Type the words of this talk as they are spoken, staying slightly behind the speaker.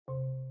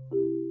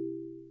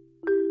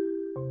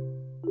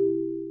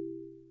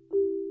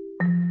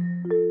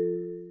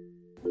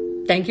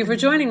Thank you for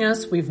joining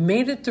us. We've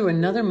made it through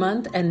another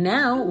month, and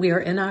now we are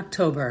in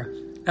October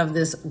of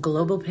this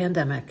global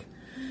pandemic.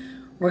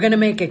 We're going to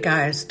make it,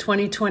 guys.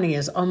 2020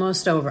 is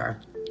almost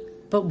over.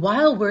 But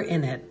while we're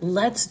in it,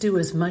 let's do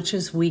as much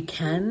as we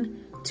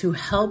can to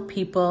help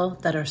people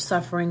that are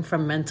suffering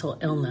from mental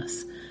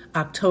illness.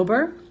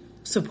 October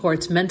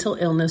supports Mental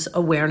Illness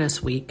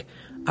Awareness Week,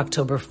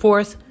 October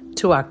 4th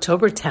to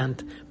October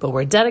 10th, but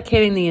we're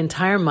dedicating the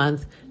entire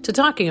month to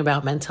talking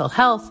about mental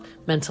health,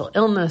 mental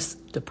illness,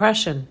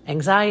 depression,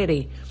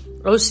 anxiety,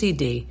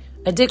 OCD,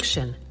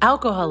 addiction,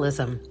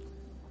 alcoholism.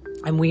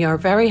 And we are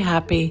very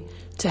happy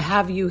to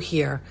have you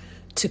here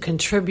to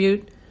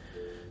contribute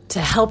to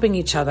helping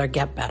each other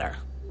get better.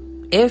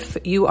 If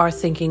you are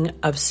thinking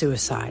of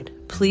suicide,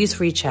 please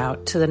reach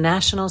out to the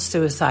National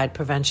Suicide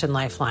Prevention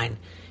Lifeline,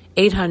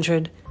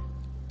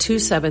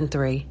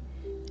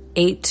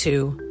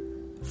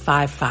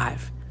 800-273-8255.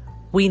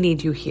 We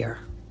need you here.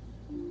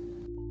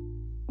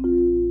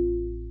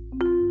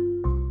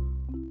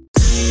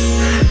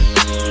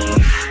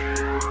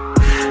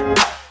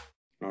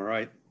 All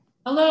right.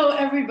 Hello,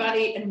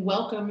 everybody, and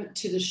welcome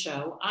to the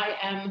show. I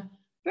am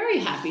very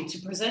happy to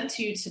present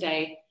to you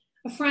today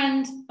a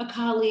friend, a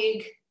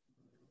colleague,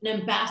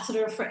 an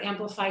ambassador for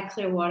Amplify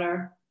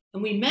Clearwater.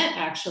 And we met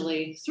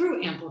actually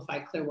through Amplify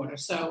Clearwater.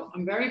 So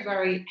I'm very,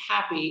 very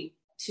happy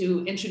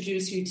to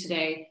introduce you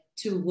today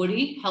to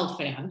Woody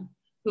Helfand,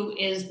 who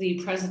is the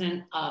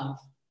president of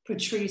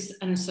Patrice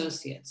and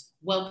Associates.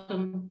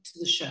 Welcome to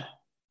the show.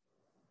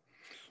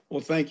 Well,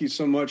 thank you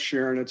so much,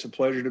 Sharon. It's a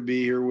pleasure to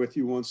be here with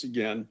you once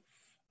again.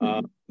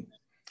 I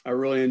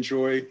really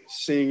enjoy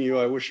seeing you.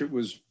 I wish it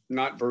was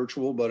not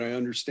virtual, but I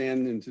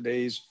understand in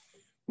today's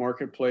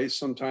marketplace,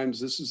 sometimes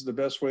this is the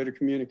best way to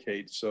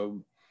communicate.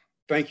 So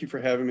thank you for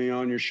having me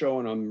on your show.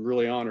 And I'm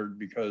really honored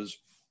because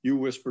you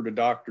whisper to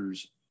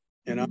doctors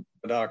and I'm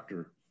a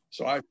doctor.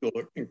 So I feel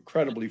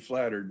incredibly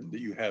flattered that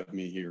you have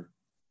me here.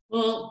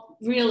 Well,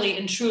 really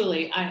and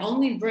truly, I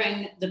only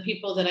bring the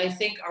people that I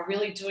think are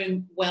really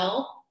doing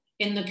well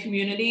in the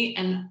community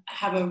and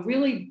have a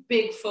really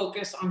big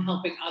focus on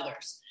helping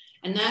others.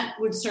 And that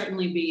would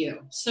certainly be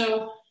you.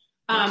 So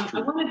I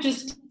want to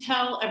just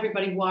tell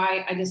everybody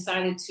why I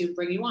decided to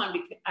bring you on,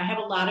 because I have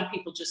a lot of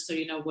people, just so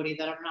you know, Woody,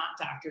 that are not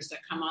doctors that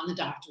come on the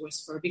Doctor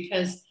Whisperer,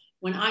 because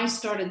when I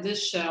started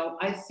this show,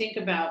 I think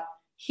about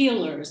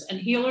healers, and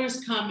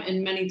healers come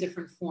in many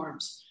different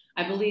forms.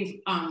 I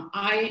believe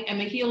I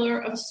am a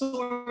healer of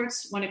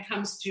sorts when it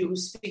comes to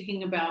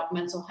speaking about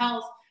mental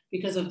health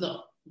because of the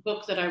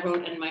book that I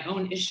wrote and my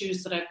own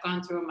issues that I've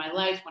gone through in my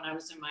life when I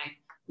was in my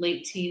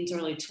late teens,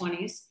 early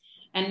 20s.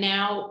 And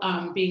now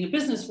being a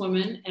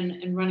businesswoman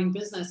and running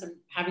business and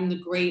having the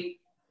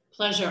great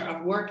pleasure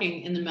of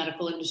working in the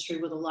medical industry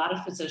with a lot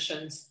of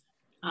physicians,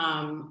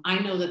 I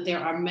know that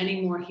there are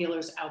many more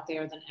healers out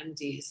there than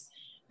MDs.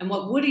 And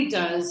what Woody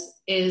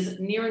does is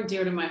near and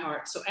dear to my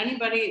heart. So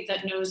anybody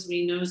that knows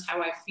me knows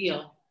how I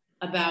feel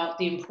about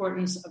the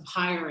importance of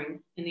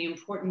hiring and the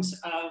importance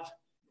of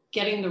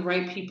getting the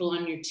right people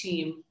on your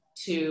team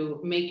to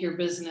make your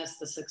business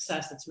the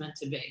success it's meant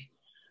to be.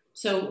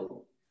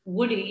 So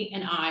Woody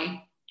and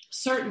I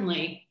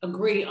certainly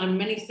agree on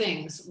many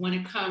things when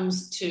it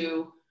comes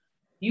to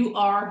you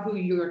are who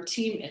your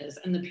team is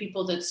and the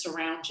people that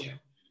surround you.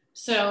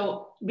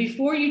 So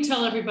before you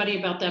tell everybody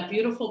about that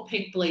beautiful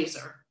pink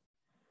blazer,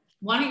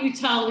 why don't you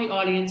tell the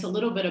audience a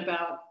little bit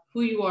about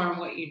who you are and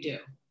what you do?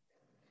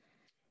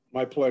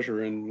 My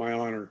pleasure and my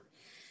honor.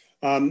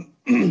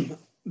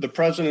 The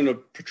president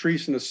of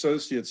Patrice and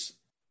Associates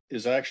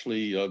is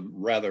actually a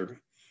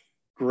rather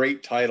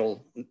great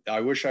title.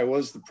 I wish I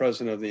was the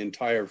president of the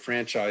entire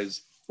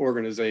franchise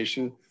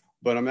organization,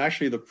 but I'm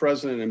actually the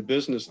president and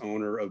business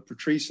owner of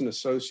Patrice and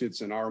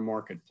Associates in our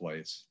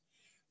marketplace.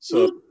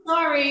 So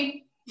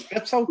sorry.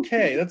 That's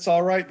okay. That's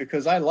all right,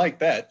 because I like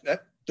that.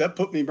 That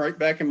put me right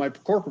back in my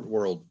corporate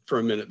world for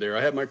a minute there.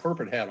 I had my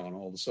corporate hat on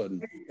all of a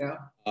sudden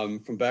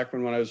from back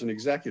when I was an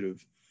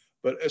executive.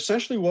 But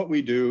essentially what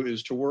we do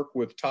is to work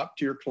with top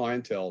tier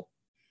clientele.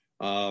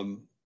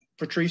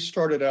 Patrice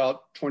started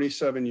out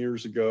 27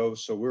 years ago,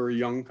 so we're a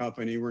young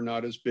company. We're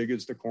not as big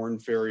as the Korn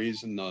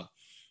Ferries and the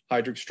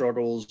Heidrick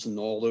Struggles and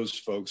all those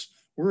folks.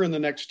 We're in the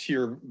next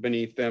tier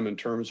beneath them in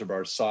terms of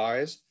our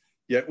size,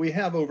 yet we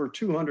have over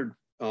 200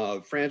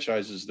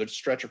 franchises that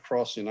stretch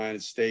across the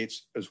United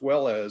States, as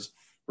well as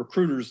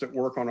recruiters that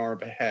work on our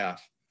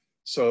behalf.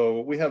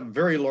 So we have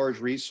very large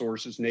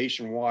resources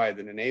nationwide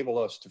that enable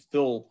us to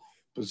fill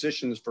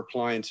positions for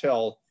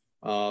clientele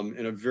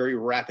in a very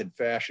rapid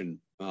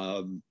fashion.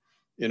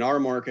 In our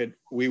market,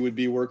 we would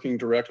be working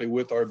directly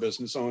with our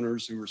business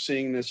owners who are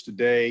seeing this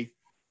today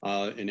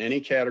in any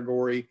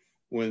category.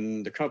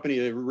 When the company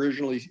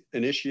originally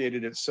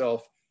initiated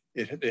itself,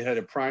 it had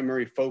a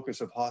primary focus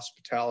of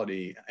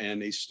hospitality,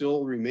 and we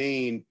still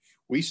remain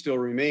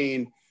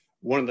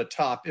one of the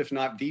top, if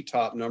not the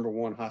top,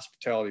 #1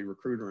 hospitality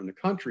recruiter in the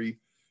country.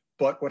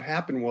 But what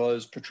happened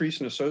was Patrice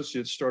and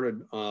Associates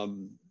started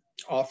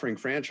offering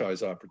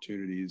franchise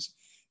opportunities.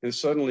 And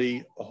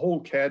suddenly a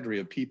whole cadre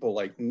of people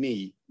like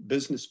me,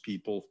 business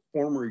people,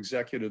 former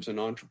executives and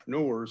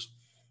entrepreneurs,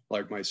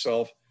 like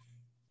myself,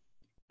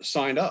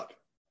 signed up,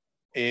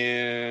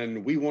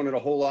 and we wanted a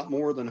whole lot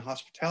more than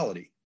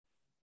hospitality.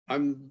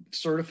 I'm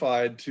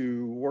certified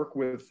to work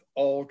with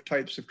all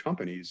types of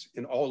companies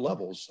in all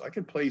levels. I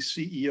could place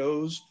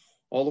CEOs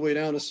all the way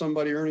down to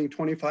somebody earning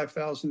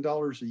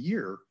 $25,000 a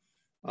year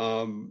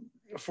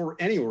for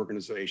any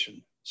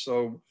organization.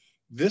 So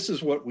this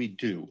is what we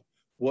do.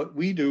 What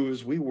we do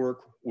is we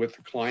work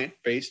with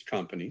client-based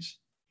companies.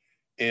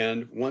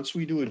 And once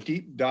we do a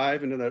deep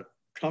dive into that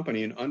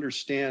company and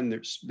understand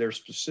their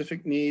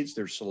specific needs,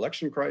 their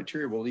selection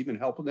criteria, we'll even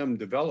help them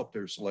develop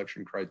their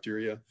selection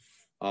criteria.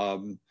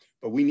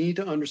 But we need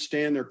to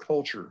understand their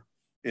culture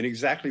and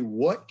exactly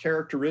what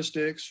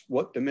characteristics,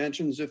 what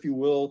dimensions, if you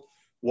will,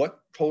 what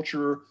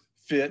culture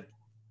fit,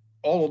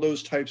 all of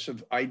those types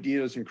of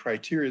ideas and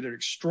criteria that are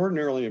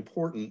extraordinarily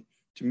important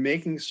to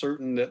making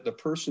certain that the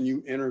person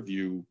you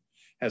interview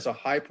has a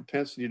high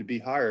propensity to be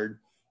hired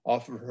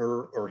off of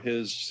her or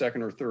his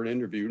second or third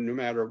interview, no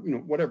matter,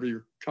 whatever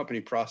your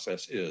company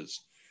process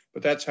is.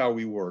 But that's how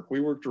we work.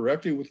 We work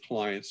directly with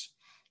clients.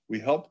 We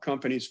help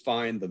companies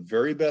find the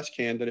very best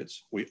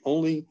candidates. We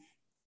only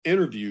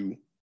interview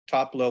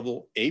top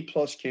level A+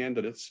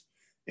 candidates.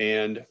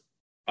 And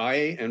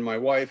I and my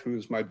wife,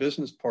 who's my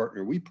business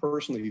partner, we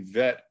personally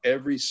vet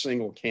every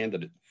single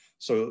candidate.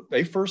 So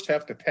they first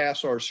have to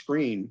pass our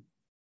screen.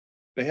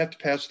 They have to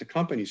pass the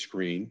company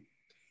screen,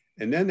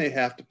 and then they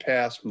have to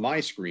pass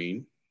my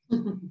screen.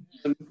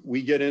 And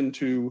we get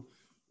into,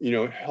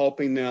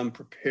 helping them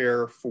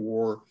prepare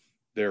for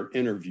their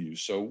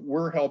interviews. So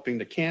we're helping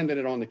the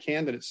candidate on the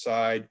candidate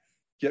side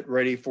get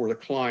ready for the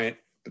client,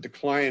 but the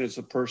client is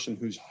the person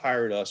who's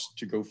hired us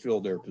to go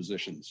fill their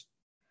positions.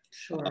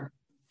 Sure.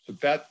 So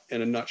that,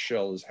 in a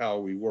nutshell, is how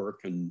we work.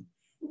 And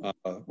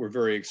we're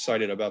very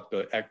excited about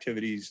the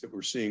activities that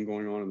we're seeing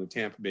going on in the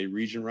Tampa Bay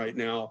region right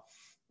now.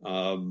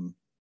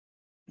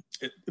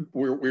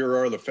 We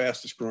are the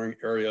fastest growing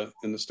area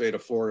in the state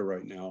of Florida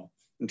right now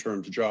in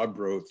terms of job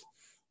growth.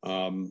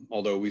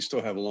 Although we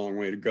still have a long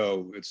way to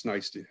go, it's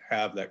nice to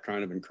have that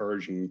kind of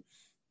encouraging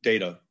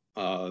data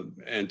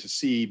and to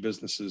see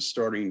businesses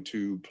starting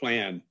to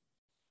plan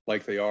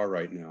like they are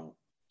right now.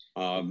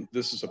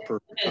 This is a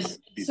perfect time.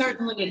 It's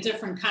certainly a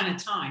different kind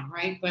of time,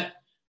 right? But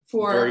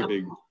for very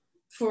big.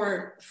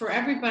 For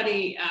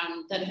everybody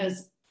that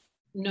has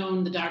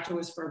known the Dr.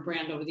 Whisperer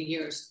brand over the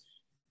years,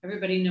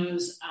 everybody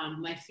knows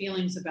my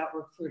feelings about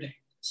recruiting.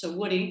 So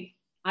Woody,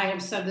 I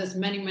have said this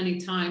many, many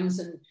times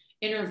in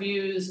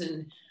interviews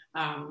and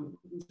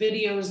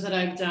videos that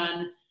I've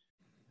done.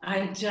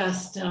 I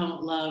just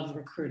don't love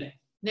recruiting.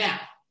 Now,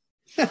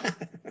 the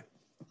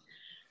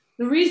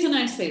reason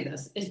I say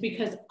this is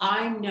because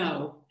I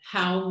know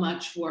how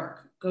much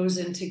work goes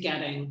into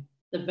getting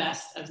the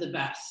best of the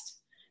best.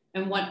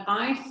 And what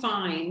I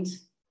find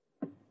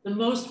the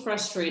most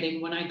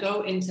frustrating when I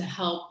go in to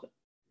help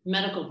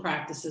medical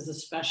practices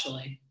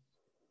especially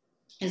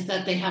is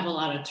that they have a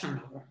lot of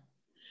turnover.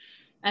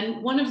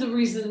 And one of the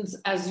reasons,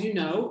 as you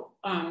know,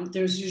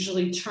 there's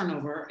usually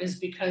turnover is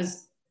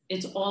because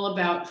it's all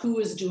about who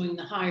is doing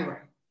the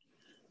hiring.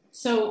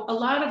 So a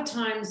lot of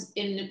times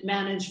in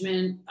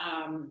management,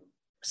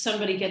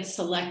 somebody gets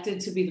selected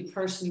to be the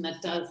person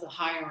that does the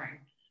hiring,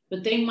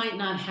 but they might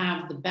not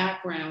have the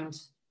background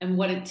and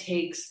what it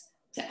takes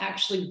to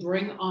actually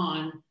bring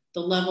on the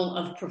level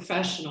of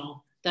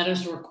professional that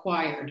is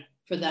required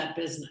for that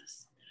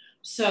business.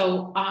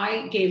 So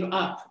I gave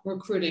up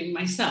recruiting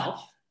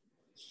myself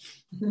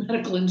in the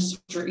medical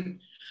industry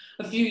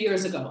a few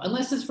years ago,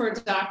 unless it's for a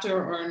doctor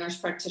or a nurse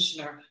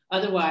practitioner.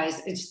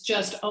 Otherwise, it's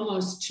just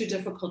almost too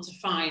difficult to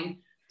find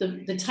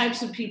the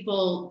types of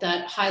people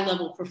that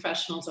high-level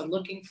professionals are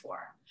looking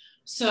for.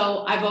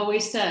 So I've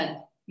always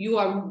said, you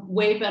are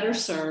way better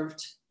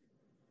served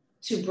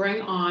to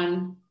bring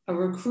on a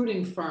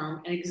recruiting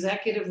firm, an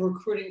executive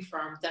recruiting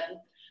firm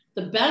that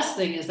the best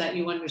thing is that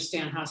you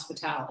understand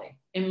hospitality,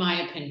 in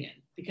my opinion,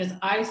 because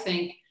I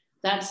think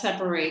that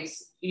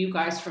separates you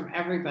guys from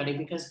everybody,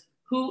 because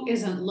who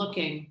isn't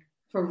looking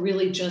for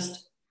really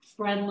just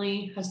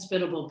friendly,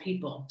 hospitable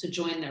people to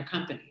join their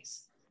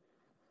companies?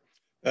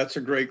 That's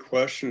a great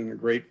question and a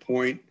great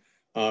point.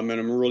 And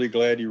I'm really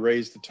glad you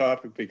raised the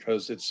topic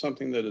because it's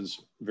something that is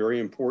very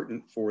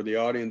important for the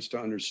audience to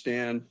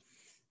understand.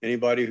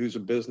 Anybody who's a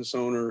business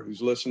owner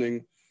who's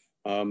listening,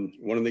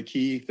 one of the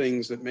key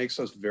things that makes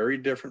us very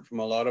different from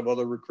a lot of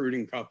other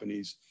recruiting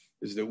companies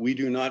is that we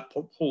do not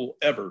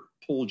ever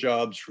pull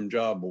jobs from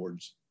job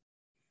boards.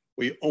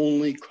 We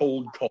only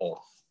cold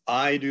call.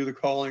 I do the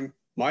calling.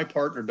 My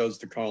partner does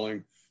the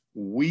calling.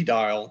 We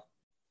dial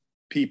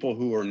people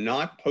who are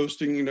not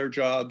posting their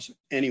jobs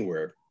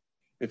anywhere.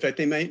 In fact,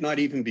 they might not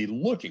even be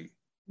looking,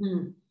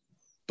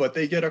 but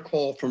they get a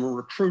call from a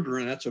recruiter,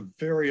 and that's a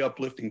very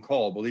uplifting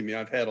call. Believe me,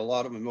 I've had a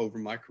lot of them over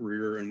my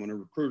career. And when a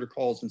recruiter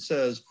calls and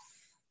says,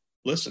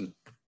 listen,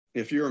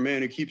 if you're a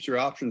man who keeps your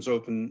options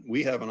open,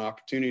 we have an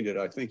opportunity that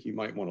I think you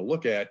might want to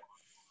look at.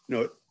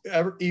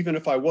 Even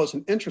if I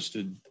wasn't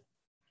interested,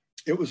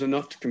 it was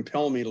enough to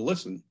compel me to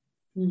listen.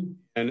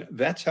 And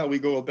that's how we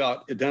go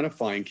about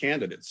identifying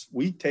candidates.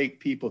 We take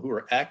people who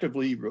are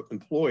actively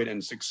employed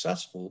and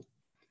successful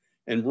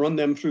and run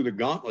them through the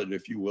gauntlet,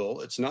 if you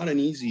will. It's not an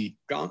easy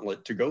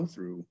gauntlet to go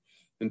through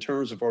in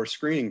terms of our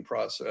screening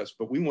process,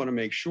 but we want to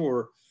make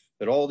sure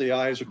that all the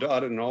I's are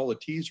dotted and all the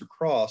T's are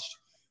crossed,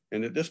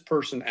 and that this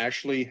person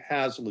actually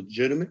has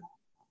legitimate,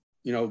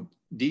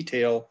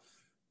 detail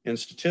and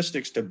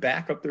statistics to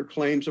back up their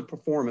claims of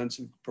performance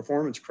and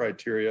performance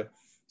criteria,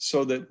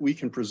 so that we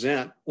can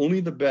present only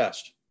the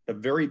best, the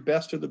very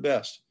best of the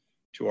best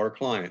to our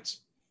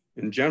clients.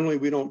 And generally,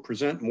 we don't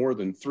present more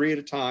than 3 at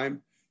a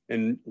time.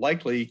 And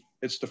likely,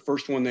 it's the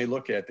first one they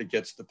look at that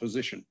gets the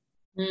position.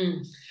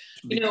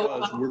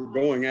 Because we're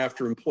going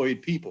after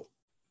employed people.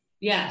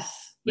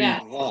 Yes.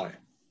 Yes. Why?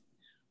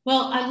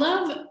 Well, I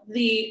love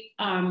the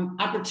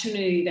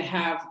opportunity to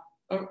have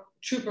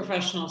true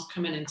professionals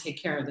come in and take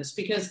care of this,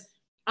 because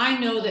I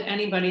know that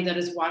anybody that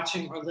is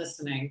watching or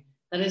listening,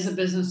 that is a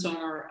business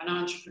owner, an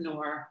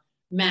entrepreneur,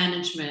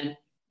 management,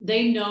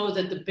 they know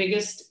that the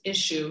biggest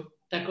issue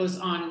that goes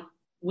on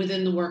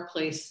within the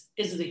workplace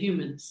is the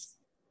humans.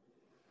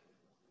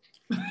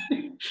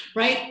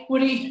 Right?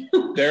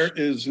 There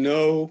is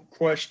no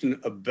question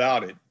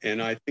about it.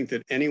 And I think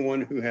that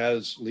anyone who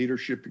has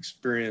leadership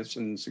experience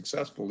and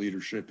successful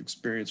leadership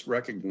experience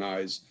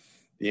recognize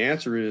the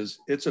answer is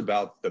it's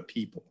about the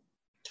people.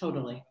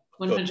 Totally.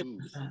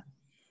 100%.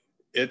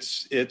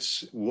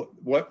 It's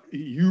what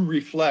you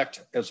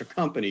reflect as a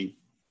company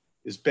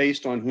is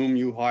based on whom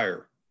you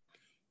hire.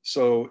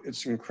 So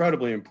it's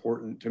incredibly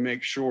important to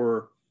make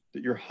sure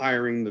that you're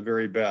hiring the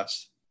very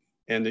best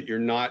and that you're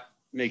not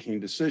making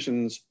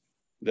decisions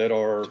that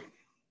are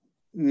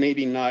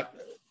maybe not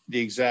the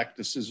exact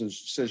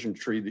decision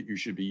tree that you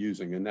should be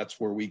using. And that's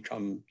where we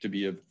come to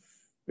be of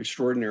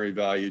extraordinary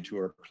value to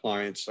our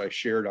clients. I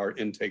shared our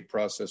intake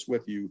process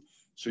with you,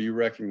 so you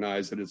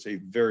recognize that it's a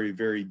very,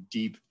 very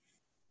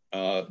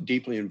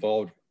deeply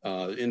involved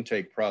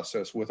intake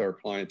process with our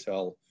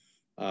clientele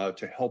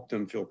to help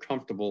them feel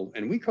comfortable.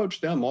 And we coach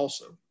them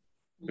also.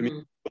 I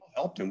mean, we'll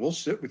help them. We'll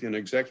sit with an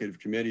executive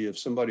committee if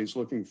somebody's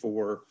looking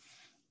for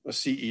a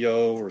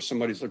CEO or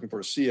somebody's looking for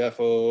a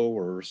CFO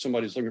or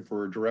somebody's looking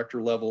for a director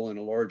level in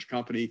a large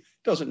company.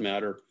 Doesn't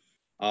matter.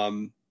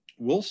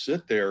 We'll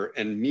sit there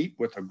and meet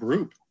with a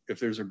group. If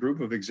there's a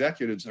group of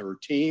executives or a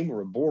team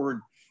or a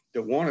board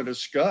that want to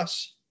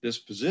discuss this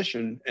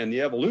position and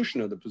the evolution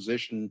of the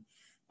position,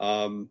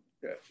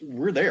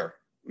 we're there.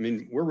 I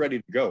mean, we're ready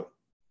to go.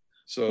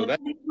 So that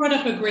you brought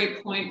up a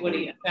great point,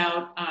 Woody,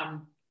 about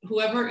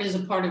whoever is a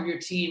part of your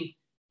team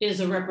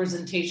is a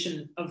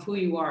representation of who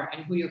you are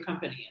and who your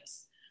company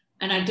is.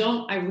 And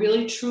I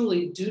really,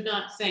 truly do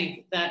not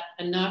think that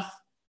enough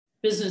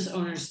business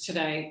owners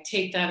today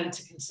take that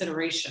into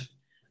consideration.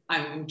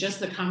 I mean, just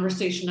the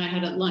conversation I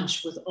had at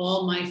lunch with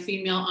all my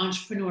female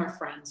entrepreneur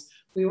friends,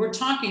 we were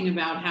talking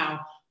about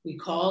how we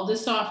called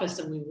this office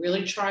and we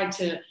really tried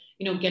to,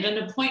 get an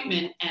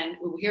appointment, and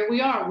here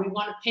we are. We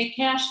want to pay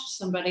cash to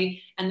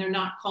somebody and they're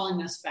not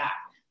calling us back.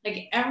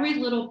 Like, every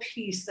little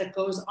piece that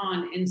goes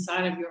on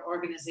inside of your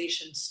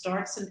organization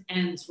starts and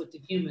ends with the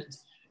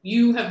humans.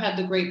 You have had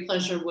the great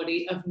pleasure,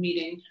 Woody, of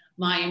meeting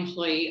my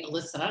employee,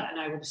 Alyssa, and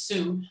I would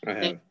assume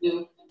that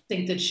you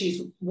think that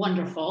she's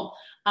wonderful,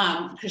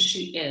 because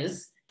she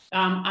is.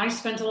 I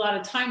spent a lot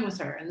of time with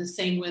her, and the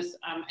same with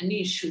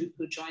Anish,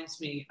 who joins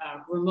me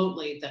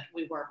remotely that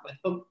we work with.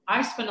 But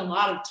I spent a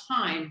lot of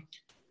time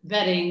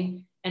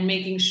vetting and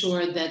making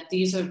sure that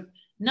these are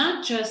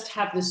not just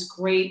have this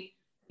great,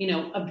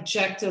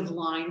 objective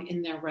line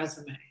in their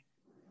resume,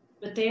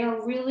 but they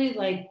are really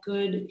like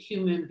good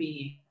human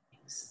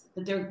beings,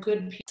 that they're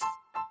good people.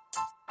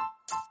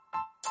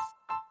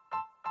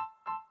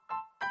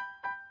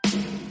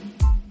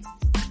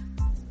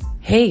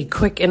 Hey,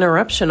 quick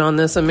interruption on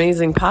this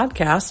amazing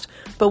podcast,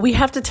 but we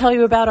have to tell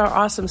you about our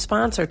awesome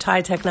sponsor,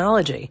 TIE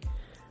Technology.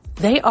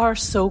 They are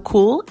so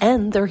cool,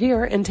 and they're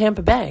here in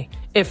Tampa Bay,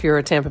 if you're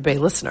a Tampa Bay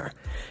listener.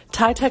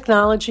 TIE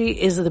Technology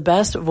is the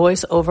best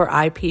voice over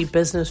IP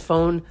business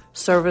phone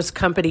service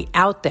company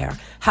out there.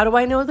 How do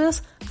I know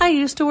this? I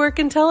used to work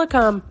in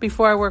telecom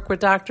before I worked with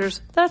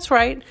doctors. That's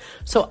right.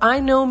 So I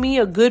know me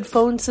a good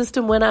phone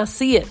system when I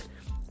see it.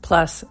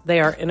 Plus, they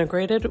are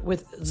integrated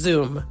with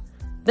Zoom.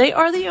 They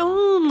are the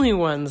only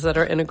ones that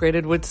are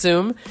integrated with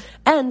Zoom.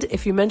 And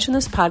if you mention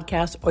this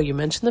podcast or you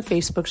mention the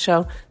Facebook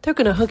show, they're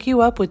going to hook you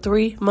up with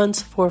 3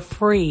 months for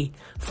free.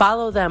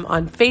 Follow them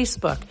on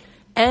Facebook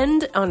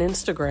and on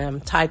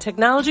Instagram. TIE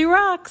Technology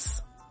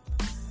rocks.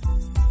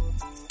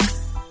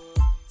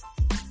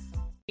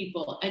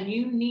 People, and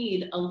you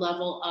need a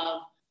level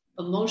of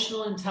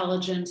emotional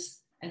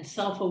intelligence and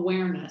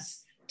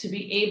self-awareness to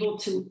be able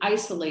to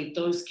isolate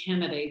those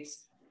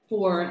candidates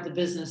for the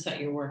business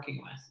that you're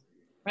working with.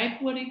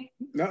 Right, Woody?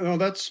 No,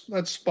 that's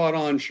spot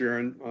on,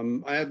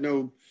 Sharon. I had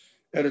no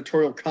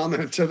editorial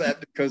comment to that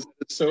because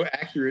it's so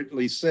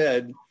accurately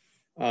said.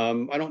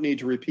 I don't need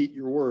to repeat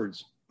your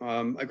words.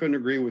 I couldn't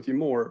agree with you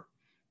more.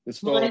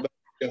 It's all about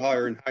how you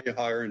hire and how you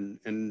hire,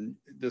 and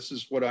this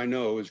is what I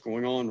know is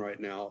going on right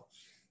now.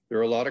 There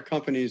are a lot of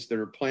companies that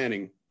are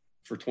planning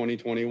for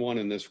 2021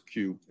 in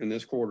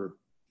this quarter.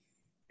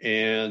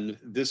 And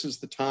this is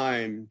the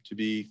time to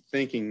be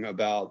thinking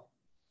about,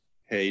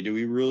 hey, do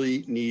we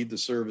really need the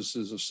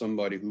services of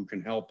somebody who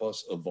can help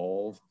us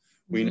evolve?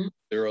 We know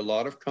there are a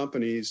lot of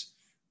companies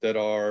that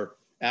are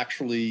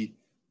actually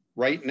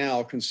right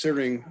now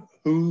considering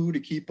who to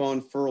keep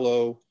on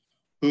furlough,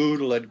 who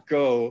to let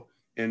go,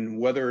 and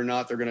whether or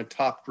not they're going to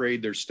top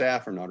grade their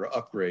staff or not, or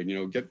upgrade,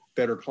 get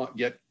better,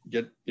 get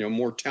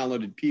more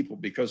talented people,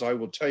 because I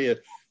will tell you,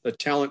 the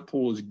talent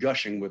pool is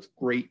gushing with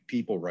great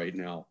people right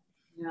now.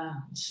 Yeah,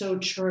 so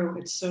true.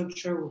 It's so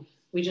true.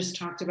 We just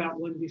talked about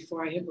one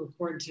before I hit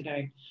record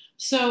today.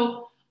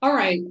 So, all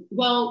right.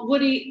 Well,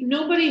 Woody,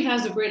 nobody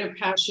has a greater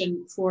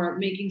passion for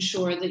making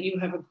sure that you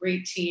have a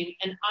great team.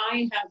 And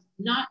I have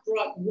not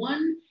brought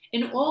one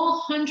in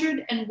all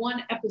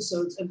 101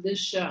 episodes of this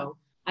show.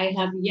 I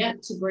have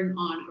yet to bring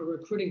on a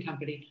recruiting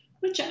company,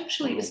 which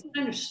actually is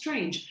kind of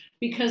strange,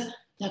 because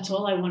that's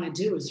all I want to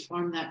do is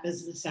farm that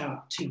business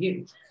out to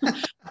you.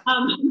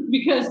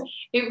 Because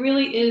it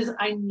really is,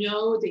 I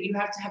know that you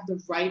have to have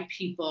the right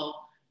people,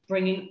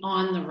 bringing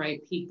on the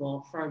right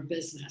people for our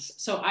business.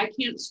 So I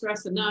can't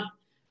stress enough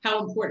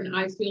how important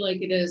I feel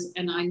like it is.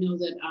 And I know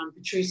that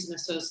Patrice and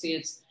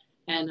Associates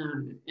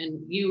and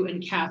you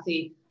and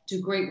Kathy do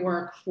great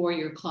work for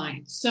your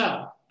clients.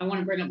 So I want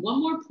to bring up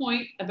one more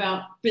point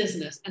about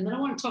business, and then I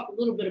want to talk a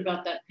little bit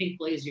about that pink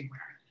blazer you're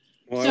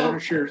wearing. Well, I want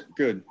to share.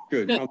 Good.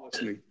 I'm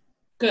listening.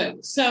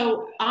 Good.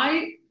 So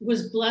I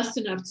was blessed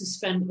enough to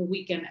spend a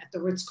weekend at the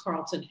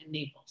Ritz-Carlton in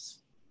Naples.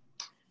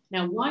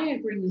 Now, why I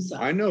bring this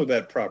up? I know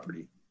that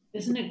property.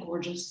 Isn't it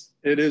gorgeous?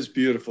 It is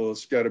beautiful.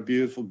 It's got a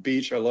beautiful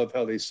beach. I love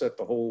how they set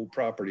the whole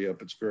property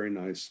up. It's very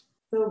nice.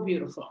 So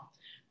beautiful.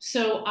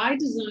 So I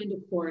designed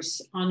a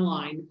course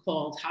online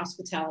called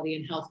Hospitality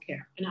and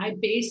Healthcare, and I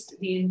based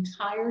the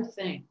entire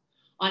thing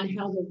on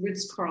how the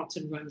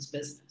Ritz-Carlton runs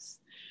business.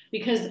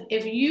 Because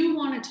if you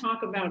want to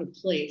talk about a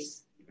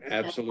place,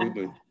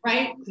 absolutely,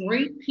 right,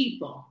 great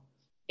people,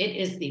 it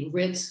is the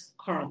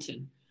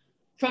Ritz-Carlton.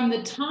 From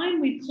the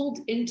time we pulled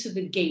into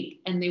the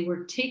gate and they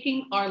were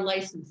taking our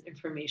license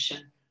information,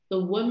 the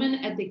woman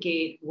at the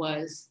gate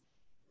was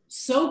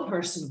so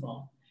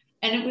personable.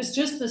 And it was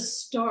just the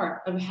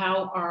start of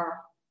how our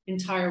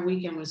entire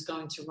weekend was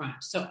going to run.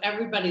 So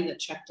everybody that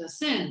checked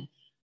us in,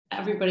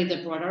 everybody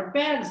that brought our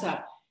bags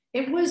up,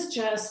 it was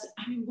just,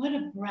 what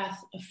a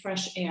breath of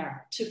fresh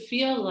air to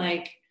feel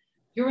like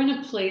you're in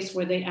a place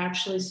where they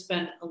actually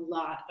spend a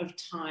lot of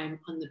time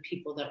on the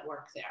people that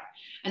work there.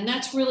 And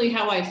that's really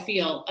how I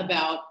feel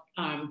about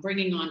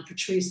bringing on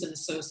Patrice and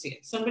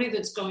Associates, somebody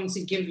that's going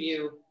to give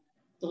you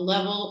the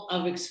level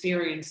of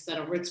experience that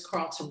a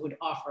Ritz-Carlton would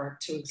offer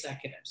to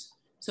executives.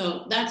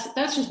 So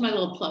that's just my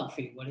little plug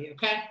for you, Woody,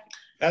 okay?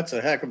 That's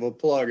a heck of a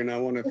plug, and I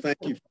want to thank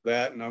you for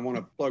that, and I want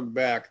to plug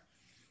back.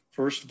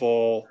 First of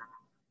all,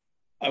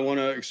 I want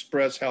to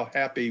express how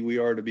happy we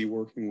are to be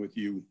working with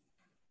you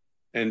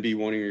and be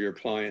one of your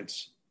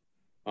clients.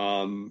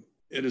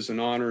 It is an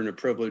honor and a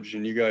privilege,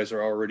 and you guys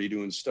are already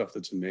doing stuff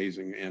that's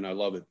amazing, and I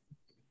love it.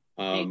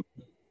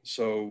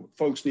 So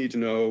folks need to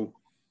know,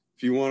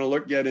 if you want to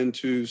get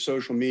into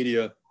social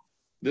media,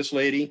 this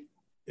lady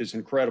is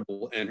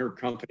incredible, and her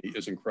company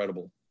is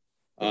incredible.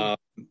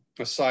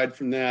 Aside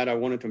from that, I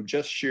wanted to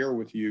just share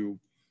with you,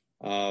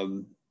 I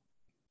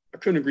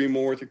couldn't agree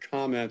more with your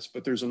comments,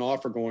 but there's an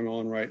offer going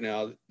on right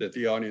now that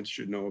the audience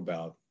should know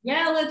about.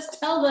 Yeah, let's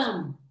tell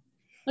them.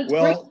 Let's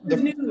break the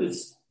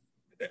news.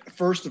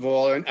 First of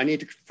all, I need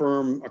to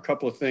confirm a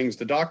couple of things.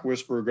 The Doc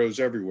Whisperer goes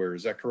everywhere.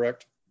 Is that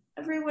correct?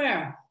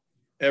 Everywhere.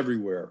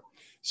 Everywhere.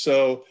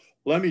 So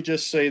let me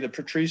just say that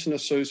Patrice and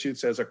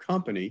Associates as a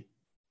company,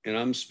 and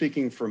I'm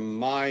speaking from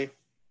my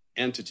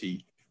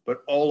entity,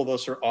 but all of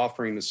us are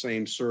offering the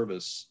same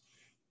service.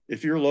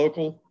 If you're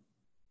local,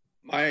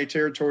 our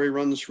territory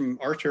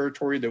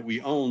that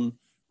we own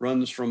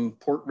runs from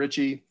Port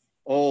Richey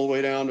all the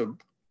way down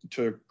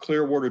to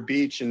Clearwater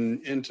Beach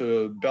and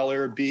into Bel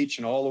Air Beach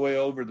and all the way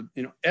over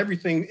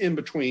everything in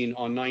between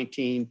on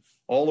 19,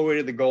 all the way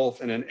to the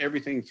Gulf, and then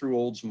everything through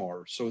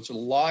Oldsmar. So it's a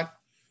lot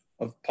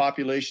of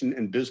population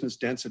and business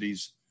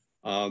densities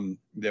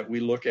that we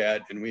look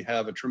at, and we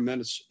have a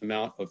tremendous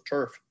amount of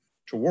turf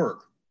to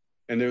work.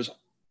 And there's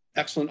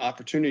excellent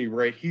opportunity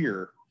right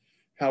here.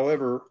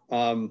 However,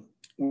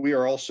 we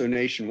are also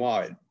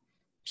nationwide.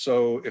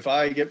 So if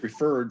I get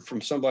referred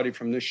from somebody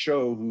from this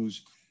show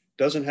who's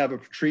doesn't have a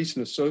Patrice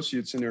and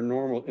Associates in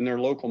their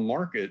local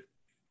market,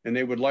 and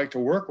they would like to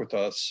work with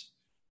us,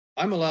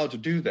 I'm allowed to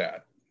do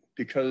that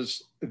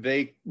because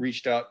they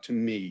reached out to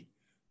me.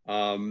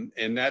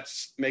 And that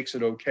makes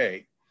it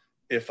okay.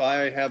 If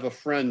I have a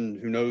friend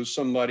who knows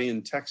somebody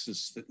in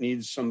Texas that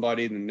needs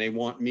somebody and they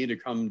want me to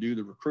come do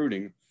the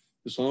recruiting,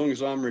 as long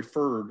as I'm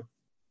referred,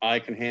 I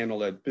can handle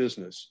that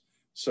business.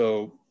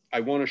 So I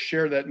want to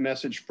share that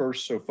message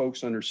first so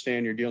folks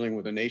understand you're dealing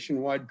with a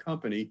nationwide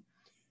company.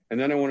 And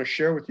then I want to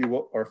share with you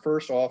what our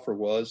first offer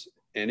was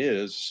and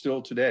is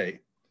still today.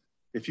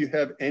 If you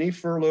have any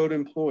furloughed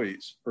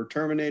employees or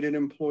terminated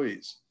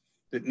employees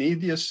that need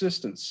the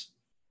assistance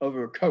of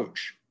a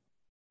coach,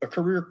 a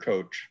career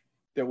coach,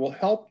 that will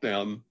help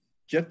them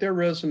get their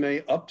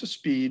resume up to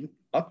speed,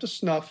 up to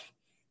snuff,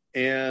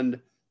 and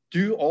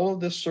do all of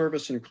this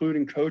service,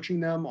 including coaching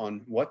them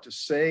on what to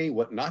say,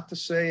 what not to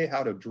say,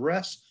 how to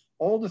dress,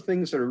 all the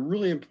things that are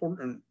really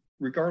important,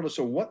 regardless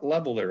of what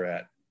level they're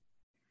at.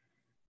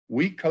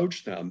 We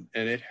coach them,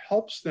 and it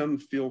helps them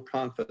feel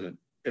confident.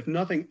 If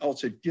nothing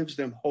else, it gives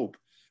them hope,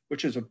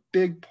 which is a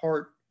big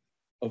part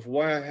of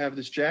why I have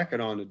this jacket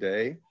on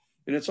today.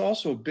 And it's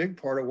also a big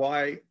part of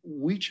why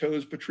we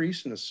chose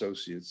Patrice and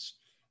Associates,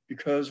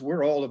 because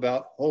we're all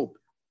about hope.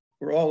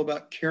 We're all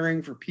about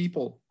caring for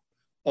people.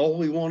 All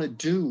we want to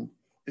do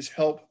is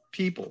help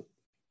people.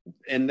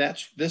 And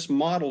this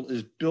model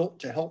is built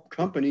to help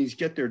companies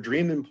get their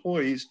dream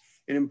employees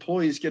and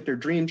employees get their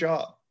dream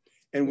job.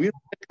 And we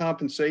don't get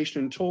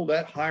compensation until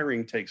that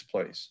hiring takes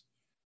place.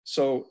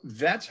 So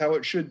that's how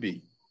it should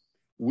be.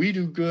 We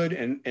do good.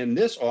 And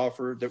this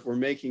offer that we're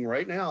making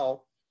right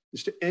now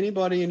is to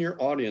anybody in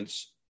your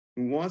audience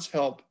who wants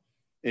help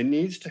and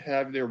needs to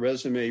have their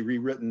resume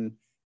rewritten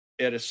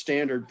at a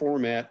standard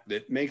format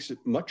that makes it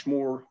much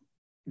more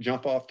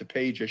jump off the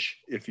page-ish,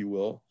 if you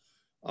will.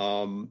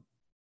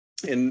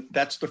 And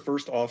that's the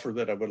first offer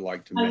that I would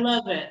like to make. I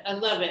love it. I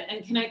love it.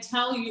 And can I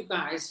tell you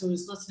guys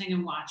who's listening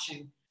and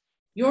watching,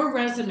 your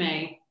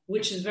resume,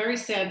 which is very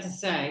sad to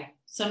say,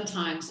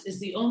 sometimes is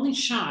the only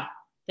shot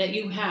that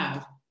you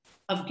have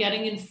of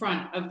getting in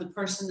front of the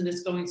person that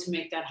is going to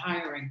make that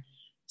hiring.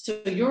 So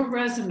your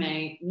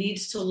resume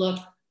needs to look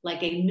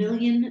like $1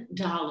 million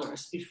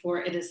before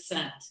it is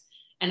sent.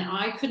 And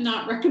I could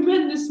not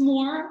recommend this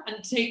more.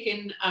 I'm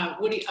taking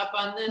Woody up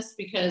on this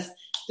because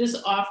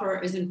this offer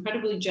is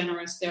incredibly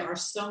generous. There are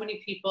so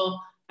many people,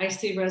 I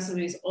see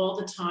resumes all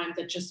the time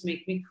that just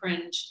make me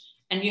cringe.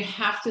 And you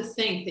have to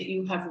think that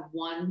you have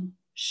one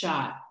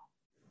shot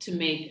to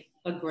make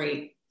a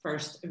great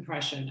first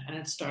impression. And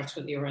it starts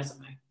with your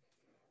resume.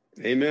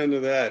 Amen to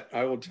that.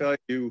 I will tell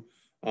you,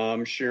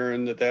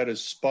 Sharon, that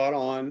is spot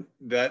on.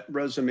 That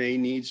resume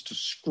needs to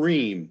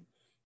scream.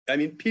 I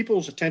mean,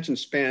 people's attention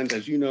spans,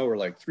 as you know, are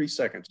like 3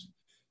 seconds.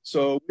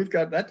 So we've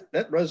got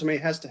that resume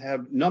has to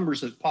have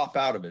numbers that pop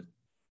out of it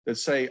that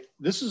say,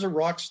 this is a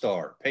rock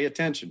star, pay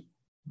attention.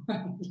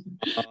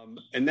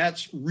 And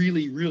that's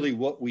really, really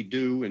what we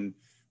do. And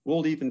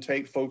we'll even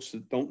take folks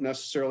that don't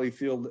necessarily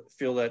feel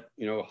that,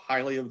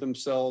 highly of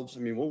themselves. I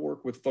mean, we'll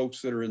work with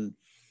folks that are in,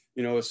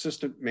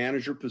 assistant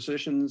manager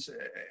positions.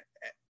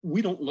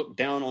 We don't look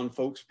down on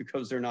folks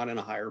because they're not in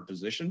a higher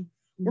position.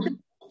 We're going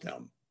to help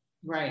them.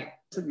 Right.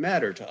 It doesn't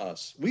matter to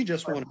us. We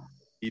just want to help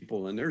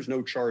people, and there's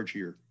no charge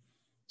here.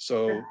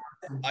 So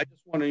I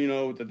just want to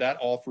know that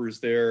offer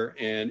is there.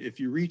 And if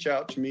you reach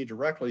out to me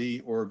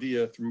directly or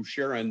through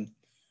Sharon,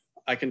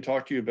 I can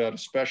talk to you about a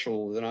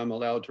special that I'm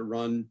allowed to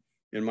run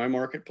in my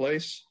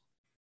marketplace.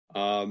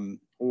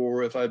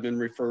 Or if I've been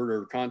referred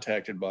or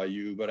contacted by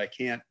you, but I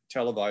can't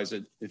televise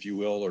it, if you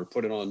will, or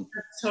put it on.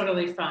 That's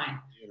totally fine.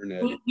 The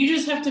internet. You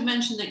just have to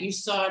mention that you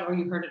saw it or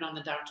you heard it on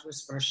the Dr.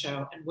 Whisperer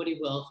show, and Woody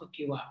will hook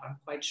you up. I'm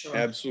quite sure.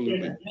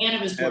 Absolutely. Man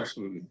of his word.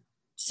 Absolutely.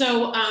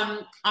 So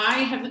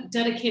I have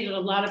dedicated a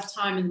lot of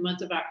time in the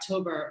month of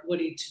October,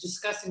 Woody, to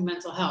discussing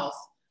mental health.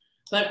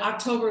 But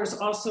October is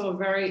also a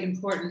very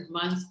important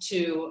month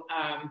to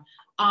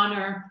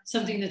honor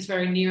something that's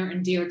very near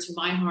and dear to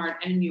my heart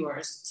and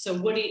yours. So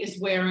Woody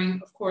is wearing,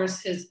 of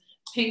course, his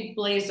pink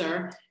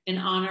blazer in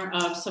honor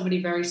of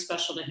somebody very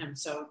special to him.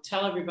 So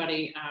tell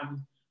everybody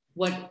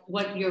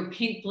what your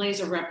pink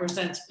blazer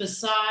represents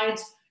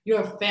besides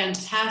your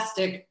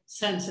fantastic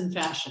sense and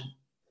fashion.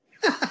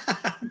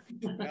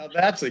 Now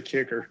that's a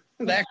kicker.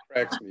 That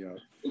cracks me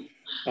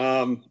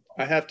up.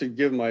 I have to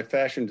give my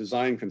fashion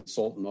design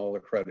consultant all the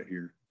credit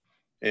here.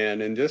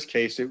 And in this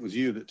case, it was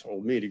you that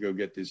told me to go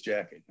get this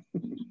jacket.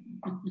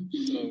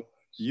 So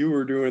you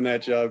were doing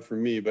that job for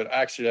me, but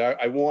actually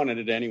I wanted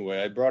it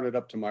anyway. I brought it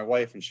up to my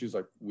wife and she was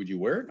like, would you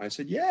wear it? And I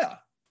said, yeah,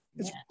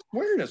 it's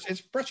awareness.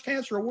 It's breast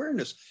cancer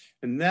awareness.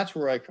 And that's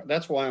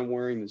why I'm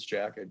wearing this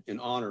jacket in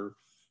honor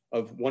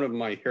of one of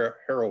my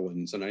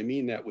heroines. And I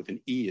mean that with an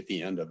E at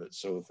the end of it.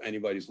 So if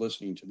anybody's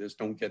listening to this,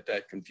 don't get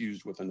that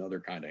confused with another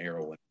kind of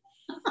heroine.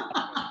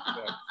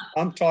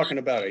 I'm talking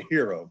about a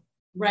hero.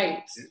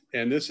 Right.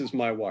 And this is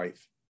my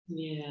wife.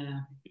 Yeah.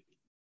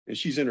 And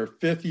she's in her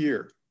 5th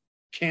year,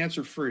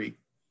 cancer-free.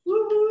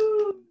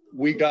 Woo-hoo.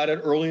 We got it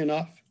early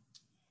enough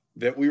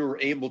that we were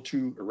able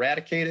to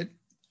eradicate it.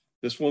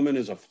 This woman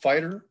is a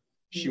fighter.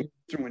 She went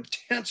through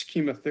intense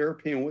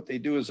chemotherapy, and what they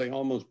do is they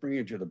almost bring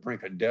you to the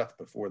brink of death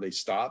before they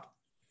stop.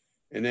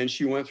 And then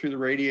she went through the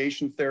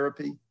radiation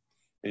therapy,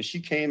 and she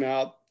came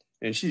out,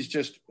 and she's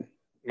just,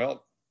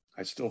 well,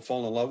 I still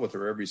fall in love with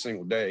her every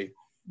single day.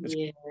 It's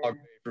a dog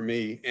day for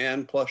me.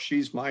 And plus,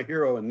 she's my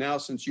hero. And now,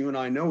 since you and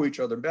I know each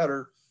other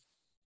better,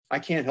 I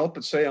can't help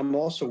but say I'm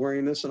also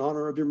wearing this in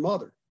honor of your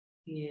mother.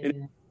 Yeah.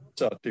 And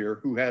out there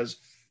who has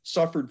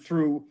suffered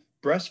through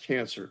breast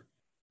cancer.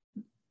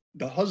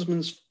 The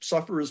husbands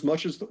suffer as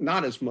much as,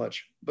 not as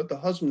much, but the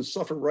husbands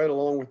suffer right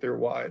along with their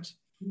wives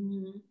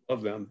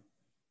of them.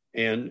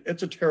 And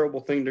it's a terrible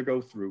thing to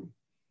go through.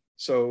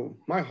 So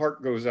my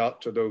heart goes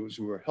out to those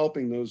who are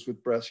helping those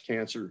with breast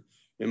cancer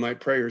And my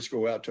prayers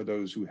go out to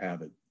those who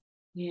have it.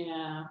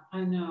 Yeah,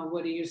 I know,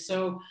 Woody. You're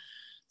so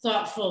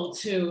thoughtful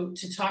to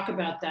talk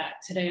about that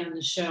today on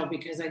the show,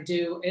 because I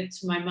do.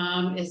 It's my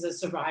mom is a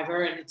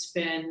survivor, and it's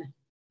been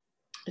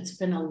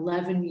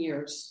 11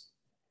 years.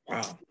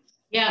 Wow.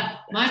 Yeah,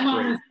 my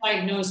mom was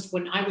diagnosed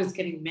when I was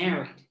getting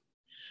married.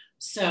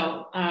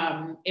 So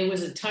it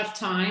was a tough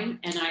time.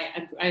 And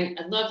I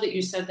love that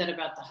you said that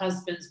about the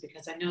husbands,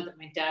 because I know that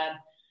my dad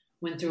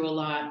went through a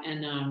lot,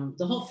 and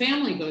the whole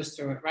family goes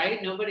through it, right?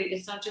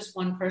 It's not just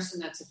one person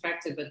that's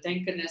affected, but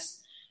thank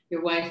goodness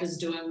your wife is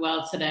doing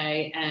well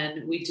today.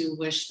 And we do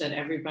wish that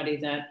everybody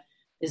that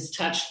is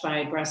touched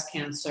by breast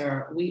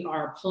cancer, we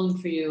are pulling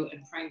for you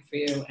and praying for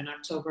you. And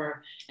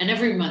October and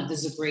every month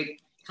is a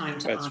great time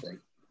to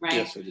honor. Right.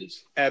 Yes, it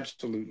is.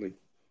 Absolutely.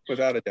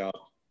 Without a doubt.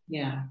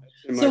 Yeah.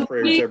 In my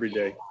prayers every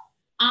day.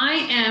 I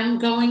am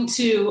going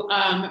to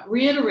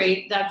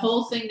reiterate that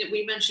whole thing that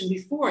we mentioned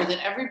before,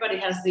 that everybody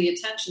has the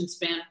attention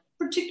span,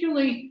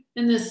 particularly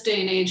in this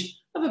day and age,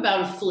 of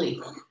about a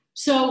flea.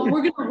 So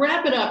we're going to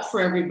wrap it up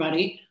for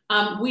everybody.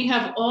 We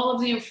have all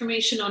of the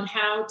information on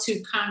how to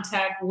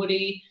contact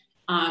Woody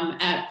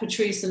at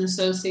Patrice and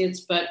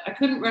Associates, but I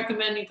couldn't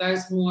recommend you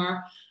guys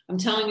more. I'm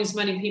telling as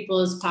many people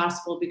as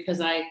possible, because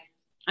I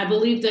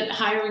believe that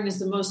hiring is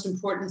the most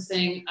important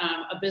thing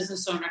a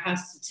business owner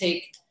has to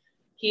take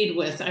heed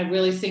with. I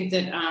really think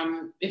that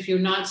if you're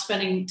not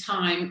spending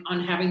time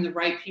on having the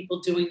right people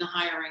doing the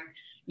hiring,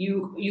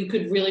 you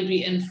could really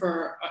be in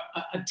for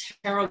a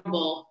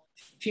terrible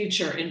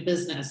future in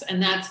business.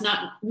 And that's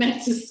not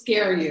meant to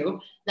scare you.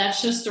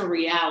 That's just a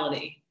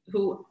reality.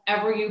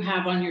 Whoever you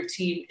have on your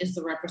team is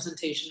the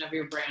representation of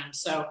your brand.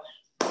 So,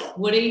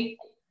 Woody,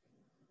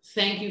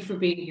 thank you for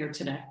being here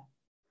today.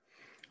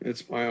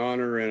 It's my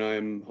honor, and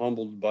I'm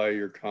humbled by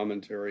your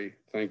commentary.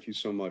 Thank you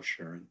so much,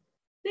 Sharon.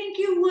 Thank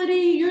you, Woody.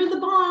 You're the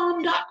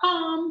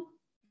bomb.com.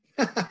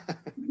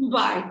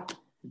 Bye.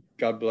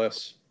 God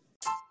bless.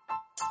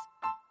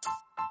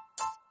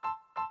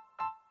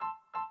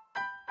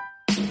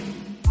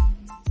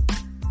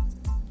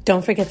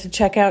 Don't forget to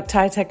check out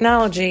TIE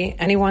Technology.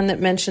 Anyone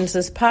that mentions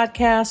this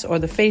podcast or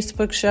the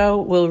Facebook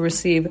show will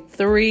receive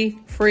 3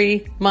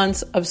 free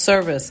months of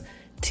service.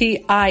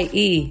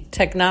 TIE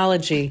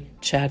Technology.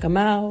 Check them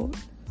out.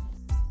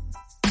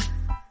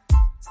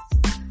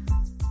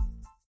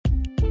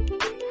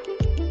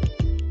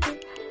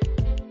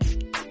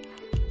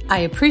 I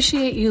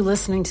appreciate you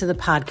listening to the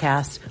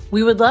podcast.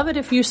 We would love it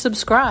if you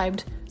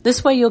subscribed.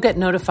 This way you'll get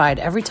notified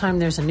every time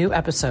there's a new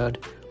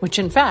episode, which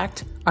in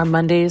fact are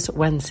Mondays,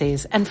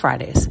 Wednesdays, and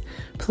Fridays.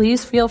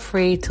 Please feel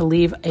free to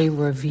leave a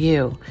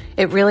review.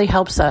 It really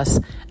helps us,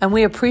 and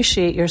we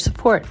appreciate your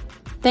support.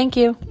 Thank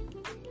you.